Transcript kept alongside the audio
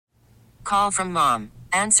call from mom.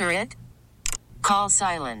 Answer it. Call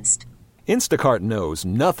silenced. Instacart knows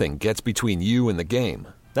nothing gets between you and the game.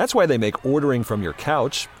 That's why they make ordering from your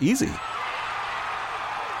couch easy.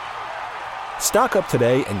 Stock up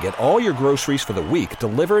today and get all your groceries for the week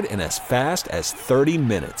delivered in as fast as 30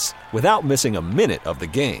 minutes without missing a minute of the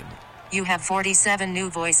game. You have 47 new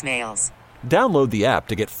voicemails. Download the app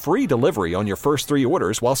to get free delivery on your first 3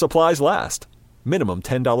 orders while supplies last. Minimum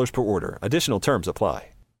 $10 per order. Additional terms apply.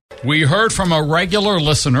 We heard from a regular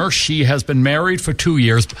listener. She has been married for 2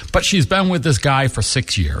 years, but she's been with this guy for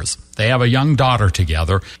 6 years. They have a young daughter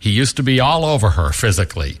together. He used to be all over her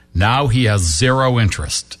physically. Now he has zero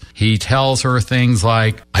interest. He tells her things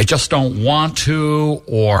like, I just don't want to,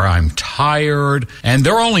 or I'm tired. And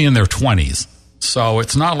they're only in their 20s. So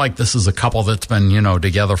it's not like this is a couple that's been,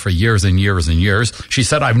 together for years and years and years. She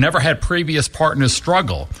said, I've never had previous partners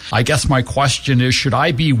struggle. I guess my question is, should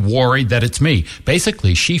I be worried that it's me?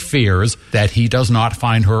 Basically, she fears that he does not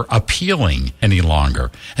find her appealing any longer.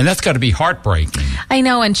 And that's got to be heartbreaking. I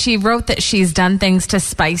know, and she wrote that she's done things to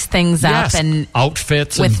spice things up and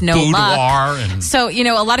outfits with and no boudoir. luck. And so,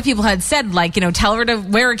 a lot of people had said, tell her to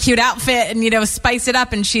wear a cute outfit and, spice it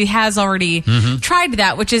up. And she has already tried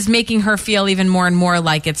that, which is making her feel even more and more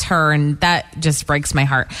like it's her, and that just breaks my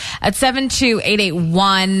heart. At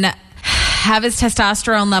 72881, have his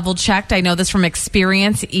testosterone level checked. I know this from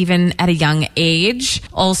experience, even at a young age.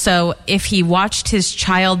 Also, if he watched his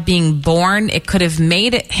child being born, it could have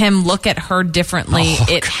made him look at her differently.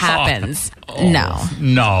 It happens.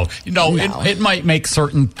 No. It might make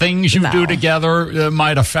certain things you do together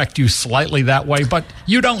might affect you slightly that way, but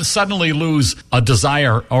you don't suddenly lose a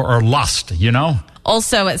desire or lust,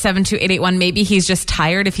 Also at 72881, maybe he's just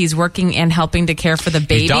tired if he's working and helping to care for the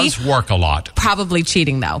baby. He does work a lot. Probably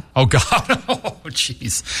cheating, though. Oh, God. Oh,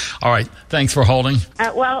 jeez. All right. Thanks for holding.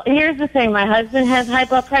 Well, here's the thing. My husband has high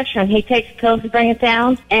blood pressure, and he takes pills to bring it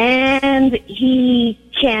down, and he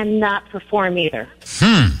cannot perform either.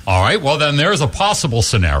 All right. Well, then there's a possible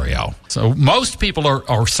scenario. So most people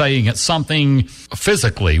are saying it's something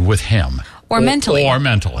physically with him. Or mentally.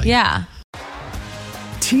 Yeah.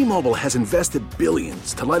 T-Mobile has invested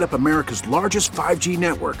billions to light up America's largest 5G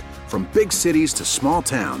network, from big cities to small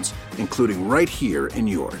towns, including right here in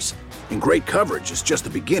yours. And great coverage is just the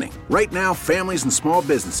beginning. Right now, families and small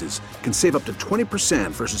businesses can save up to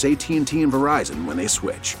 20% versus AT&T and Verizon when they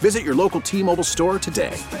switch. Visit your local T-Mobile store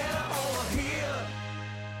today.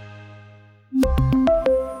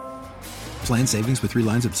 Plan savings with 3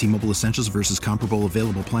 lines of T-Mobile Essentials versus comparable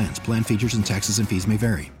available plans. Plan features and taxes and fees may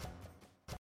vary.